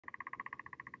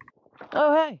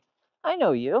Oh, hey, I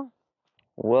know you.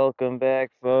 Welcome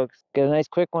back, folks. Got a nice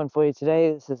quick one for you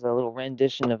today. This is a little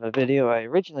rendition of a video I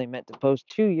originally meant to post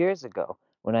 2 years ago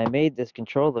when I made this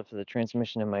controller for the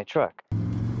transmission in my truck.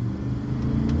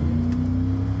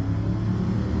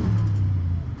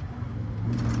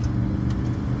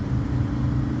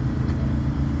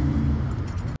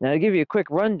 Now, to give you a quick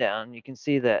rundown, you can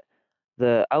see that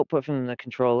the output from the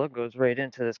controller goes right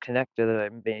into this connector that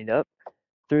I made up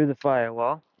through the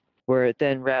firewall, where it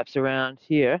then wraps around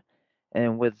here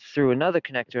and through another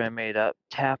connector I made up,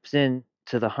 taps in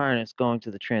to the harness going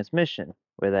to the transmission,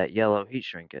 where that yellow heat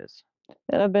shrink is.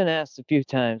 And I've been asked a few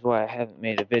times why I haven't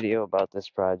made a video about this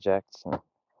project,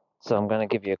 so I'm going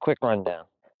to give you a quick rundown.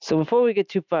 So before we get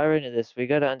too far into this, we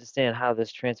got to understand how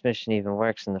this transmission even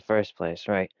works in the first place,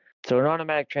 right? So an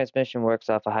automatic transmission works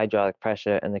off of hydraulic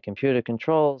pressure, and the computer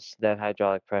controls that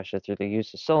hydraulic pressure through the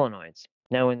use of solenoids.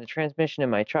 Now, in the transmission in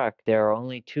my truck, there are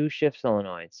only two shift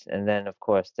solenoids, and then, of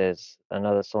course, there's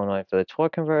another solenoid for the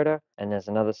torque converter, and there's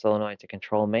another solenoid to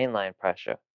control mainline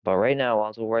pressure. But right now,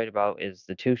 all we're worried about is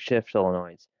the two shift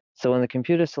solenoids. So when the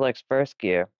computer selects first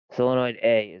gear, solenoid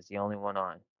A is the only one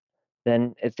on.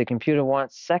 Then if the computer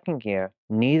wants second gear,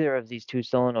 neither of these two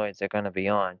solenoids are going to be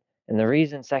on. And the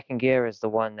reason second gear is the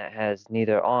one that has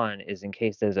neither on is in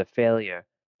case there's a failure,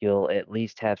 you'll at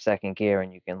least have second gear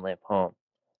and you can limp home.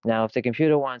 Now, if the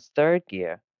computer wants third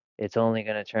gear, it's only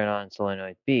going to turn on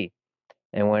solenoid B.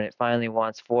 And when it finally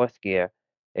wants fourth gear,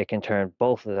 it can turn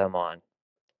both of them on,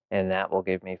 and that will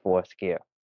give me fourth gear.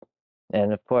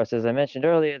 And of course, as I mentioned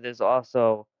earlier, there's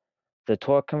also the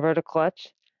torque converter clutch,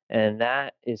 and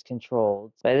that is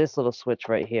controlled by this little switch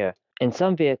right here. In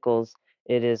some vehicles,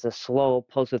 it is a slow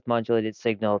pulse width modulated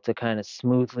signal to kind of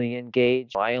smoothly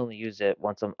engage. I only use it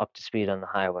once I'm up to speed on the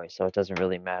highway, so it doesn't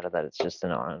really matter that it's just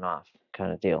an on and off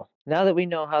kind of deal. Now that we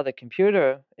know how the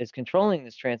computer is controlling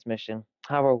this transmission,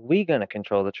 how are we going to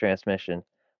control the transmission?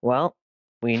 Well,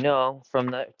 we know from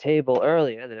the table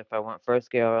earlier that if I want first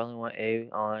gear, I only want A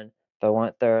on. If I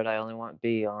want third, I only want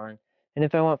B on. And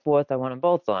if I want fourth, I want them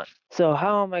both on. So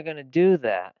how am I going to do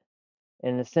that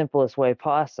in the simplest way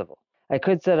possible? I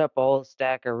could set up a whole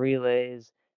stack of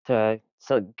relays to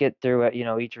get through it.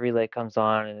 Each relay comes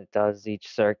on and it does each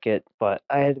circuit, but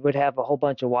I would have a whole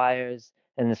bunch of wires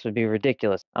and this would be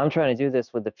ridiculous. I'm trying to do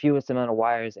this with the fewest amount of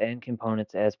wires and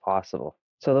components as possible.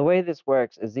 So the way this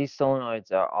works is these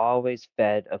solenoids are always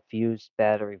fed a fused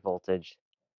battery voltage,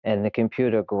 and the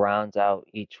computer grounds out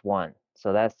each one.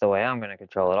 So that's the way I'm going to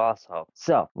control it also.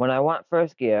 So when I want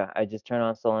first gear, I just turn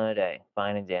on solenoid A,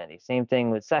 fine and dandy. Same thing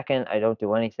with second, I don't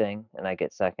do anything and I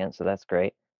get second, so that's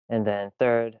great. And then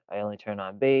third, I only turn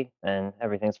on B and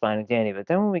everything's fine and dandy. But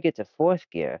then when we get to fourth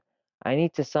gear, I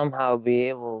need to somehow be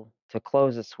able to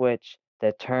close a switch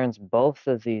that turns both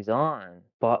of these on,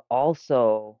 but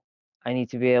also I need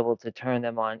to be able to turn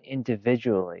them on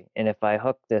individually. And if I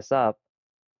hook this up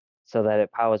so that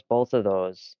it powers both of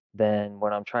those, then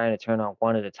when I'm trying to turn on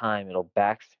one at a time, it'll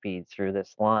backspeed through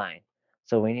this line.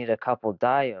 So we need a couple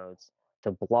diodes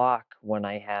to block when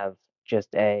I have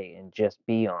just A and just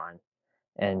B on,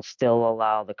 and still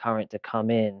allow the current to come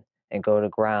in and go to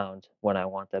ground when I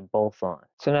want them both on.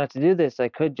 So now to do this, I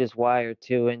could just wire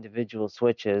two individual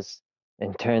switches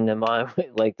and turn them on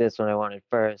like this when I wanted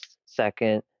first,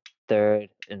 second, third,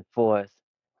 and fourth.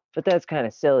 But that's kind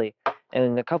of silly.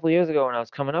 And a couple years ago when I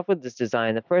was coming up with this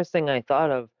design, the first thing I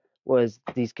thought of was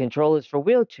these controllers for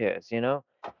wheelchairs.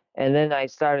 And then I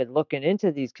started looking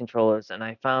into these controllers and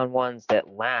I found ones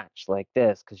that latch like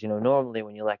this, because normally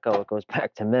when you let go, it goes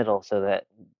back to middle so that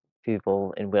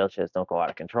people in wheelchairs don't go out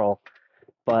of control.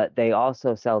 But they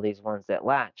also sell these ones that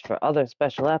latch for other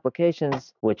special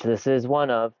applications, which this is one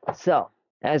of. So,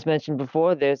 as mentioned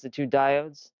before, there's the two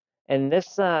diodes. And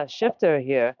this shifter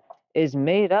here is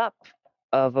made up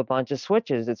of a bunch of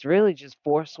switches. It's really just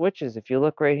 4 switches. If you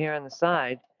look right here on the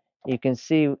side, you can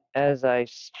see as I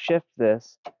shift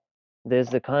this, there's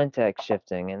the contact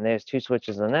shifting, and there's 2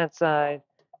 switches on that side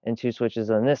and 2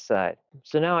 switches on this side.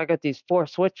 So now I got these 4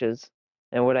 switches,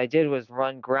 and what I did was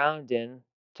run ground in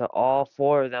to all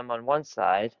 4 of them on one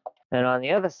side, and on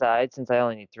the other side, since I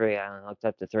only need 3, I only hooked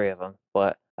up to 3 of them,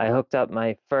 but I hooked up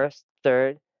my first,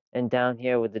 third, and down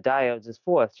here with the diodes is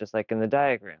fourth, just like in the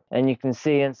diagram. And you can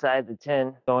see inside the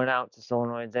tin going out to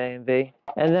solenoids A and B.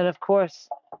 And then, of course,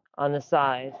 on the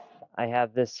side, I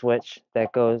have this switch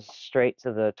that goes straight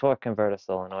to the torque converter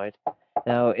solenoid.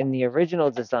 Now, in the original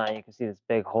design, you can see this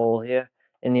big hole here.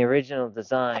 In the original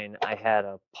design, I had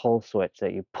a pull switch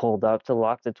that you pulled up to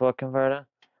lock the torque converter.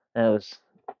 And it was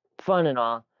fun and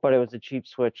all, but it was a cheap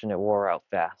switch and it wore out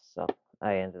fast. So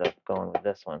I ended up going with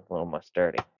this one, a little more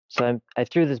sturdy. So I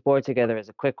threw this board together as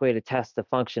a quick way to test the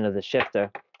function of the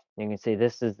shifter. You can see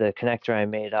this is the connector I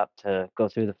made up to go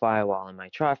through the firewall in my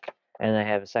truck, and I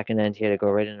have a second end here to go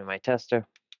right into my tester.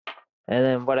 And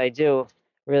then what I do,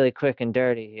 really quick and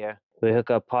dirty here, we hook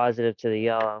up positive to the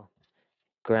yellow,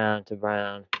 ground to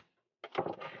brown.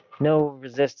 No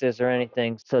resistors or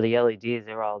anything, so the LEDs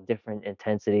are all different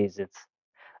intensities. It's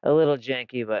a little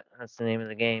janky, but that's the name of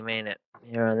the game, ain't it?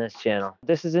 Here on this channel.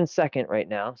 This is in second right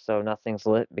now, so nothing's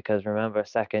lit because remember,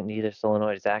 second, neither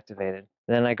solenoid is activated.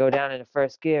 Then I go down into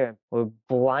first gear. We're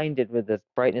blinded with the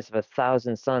brightness of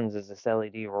 1,000 suns as this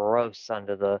LED roasts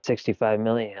under the 65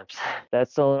 milliamps.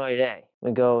 That's solenoid A.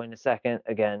 We go into second,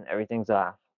 again, everything's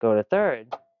off. Go to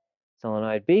third,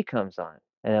 solenoid B comes on.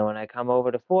 And then when I come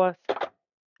over to fourth,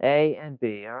 A and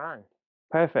B are on.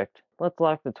 Perfect. Let's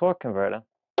lock the torque converter.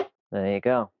 There you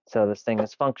go. So this thing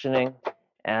is functioning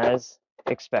as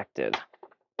expected.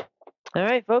 All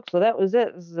right, folks, so that was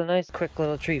it. This is a nice quick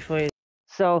little treat for you.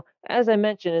 So as I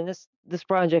mentioned, and this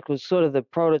project was sort of the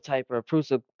prototype or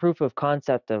proof of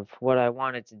concept of what I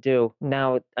wanted to do.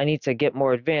 Now I need to get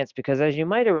more advanced because as you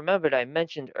might have remembered, I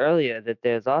mentioned earlier that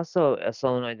there's also a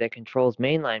solenoid that controls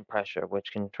mainline pressure,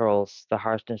 which controls the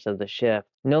harshness of the shift.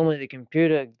 Normally the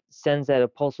computer sends out a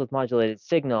pulse width modulated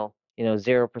signal.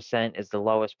 0% is the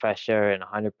lowest pressure and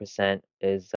 100%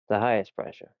 is the highest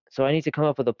pressure. So I need to come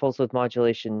up with a pulse width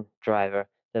modulation driver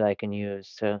that I can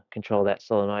use to control that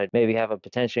solenoid. Maybe have a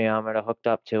potentiometer hooked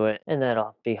up to it, and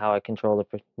that'll be how I control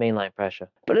the mainline pressure.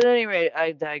 But at any rate,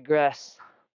 I digress.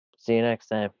 See you next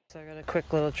time. So I got a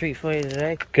quick little treat for you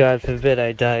today. God forbid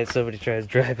I die if somebody tries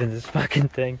driving this fucking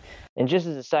thing. And just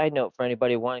as a side note for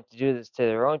anybody wanting to do this to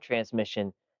their own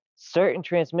transmission, certain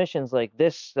transmissions like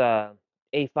this A5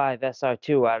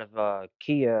 SR2 out of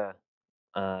Kia,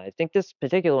 I think this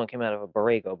particular one came out of a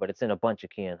Borrego, but it's in a bunch of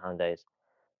Kia and Hyundais.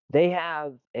 They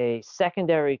have a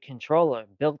secondary controller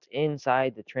built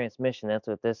inside the transmission. That's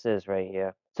what this is right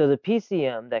here. So the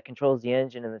PCM that controls the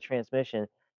engine and the transmission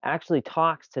actually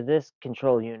talks to this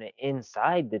control unit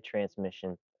inside the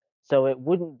transmission. So it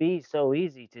wouldn't be so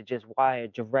easy to just wire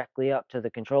directly up to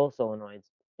the control solenoids.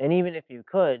 And even if you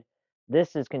could,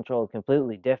 this is controlled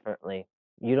completely differently.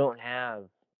 You don't have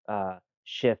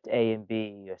shift A and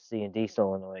B or C and D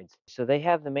solenoids. So they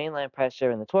have the mainline pressure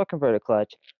and the torque converter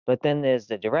clutch, but then there's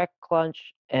the direct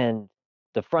clutch and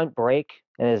the front brake,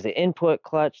 and there's the input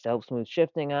clutch to help smooth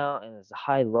shifting out, and there's a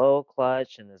high-low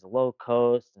clutch, and there's a low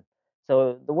coast.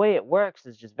 So the way it works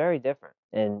is just very different,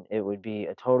 and it would be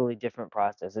a totally different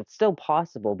process. It's still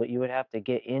possible, but you would have to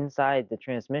get inside the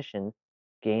transmission,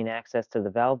 gain access to the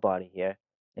valve body here,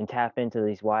 and tap into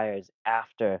these wires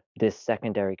after this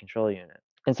secondary control unit.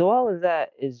 And so all of that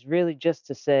is really just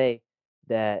to say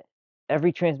that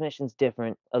every transmission's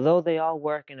different. Although they all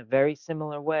work in a very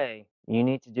similar way, you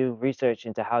need to do research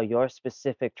into how your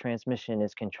specific transmission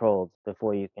is controlled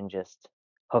before you can just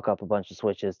hook up a bunch of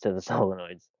switches to the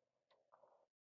solenoids.